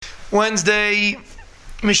Wednesday,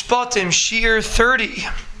 Mishpatim, Shiur 30.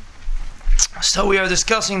 So we are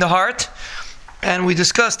discussing the heart, and we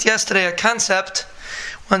discussed yesterday a concept.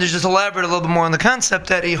 I want to just elaborate a little bit more on the concept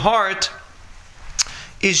that a heart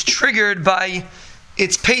is triggered by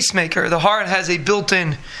its pacemaker. The heart has a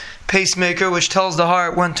built-in pacemaker which tells the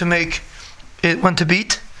heart when to beat in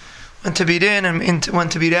and when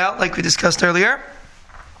to beat out, like we discussed earlier.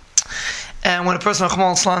 And when a person of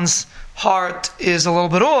Chmal's heart is a little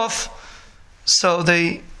bit off, so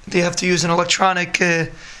they have to use an electronic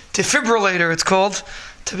defibrillator, it's called,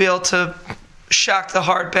 to be able to shock the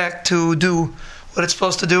heart back to do what it's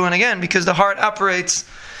supposed to do. And again, because the heart operates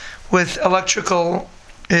with electrical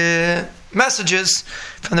messages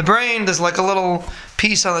from the brain, there's like a little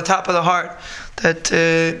piece on the top of the heart that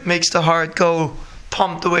makes the heart go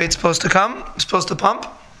pump the way it's supposed to pump.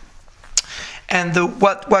 And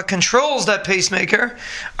what controls that pacemaker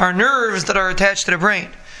are nerves that are attached to the brain,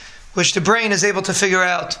 which the brain is able to figure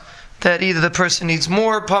out that either the person needs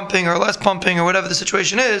more pumping or less pumping or whatever the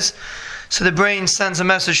situation is. So the brain sends a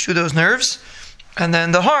message to those nerves, and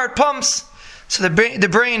then the heart pumps. So the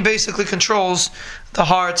brain basically controls the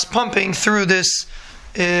heart's pumping through this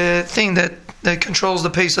thing that controls the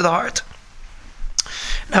pace of the heart.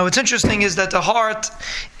 Now what's interesting is that the heart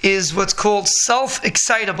is what's called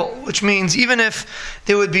self-excitable, which means even if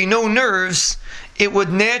there would be no nerves, it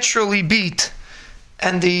would naturally beat.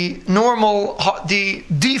 And the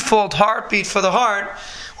default heartbeat for the heart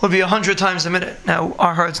would be 100 times a minute. Now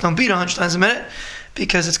our hearts don't beat 100 times a minute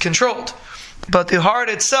because it's controlled. But the heart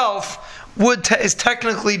itself is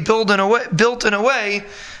technically built in a way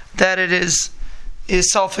that it is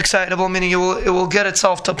self-excitable, meaning it will get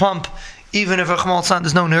itself to pump even if a Chmal Tzan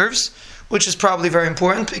there's no nerves, which is probably very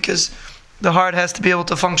important because the heart has to be able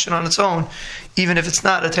to function on its own, even if it's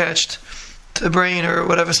not attached to the brain or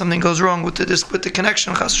whatever, something goes wrong with the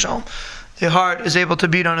connection. Chas v'shalom, the heart is able to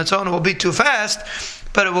beat on its own. It will beat too fast,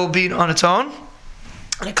 but it will beat on its own.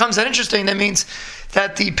 And it comes out interesting. That means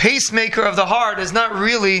that the pacemaker of the heart is not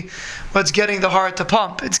really what's getting the heart to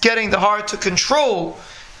pump. It's getting the heart to control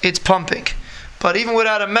its pumping. But even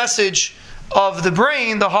without a message of the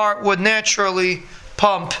brain, the heart would naturally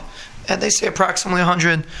pump, and they say approximately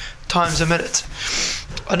 100 times a minute.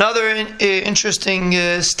 Another interesting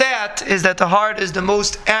stat is that the heart is the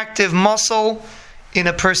most active muscle in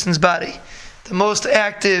a person's body. The most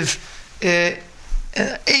active,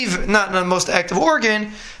 not the most active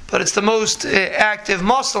organ, but it's the most active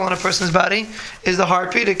muscle in a person's body is the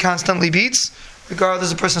heartbeat. It constantly beats,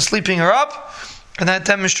 regardless of the person sleeping or up, and that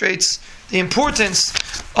demonstrates the importance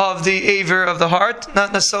of the aver of the heart.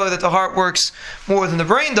 Not necessarily that the heart works more than the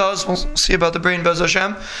brain does. We'll see about the brain, Bez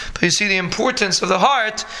Hashem. But you see the importance of the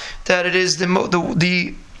heart, that it is the muscle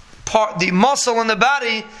in the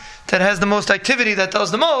body that has the most activity, that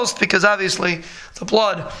does the most, because obviously the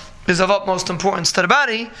blood is of utmost importance to the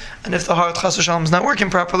body, and if the heart, Chas v'shalom, is not working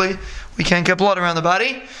properly, we can't get blood around the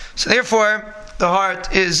body. So therefore, the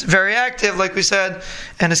heart is very active, like we said,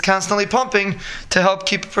 and is constantly pumping to help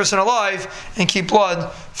keep a person alive and keep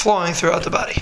blood flowing throughout the body.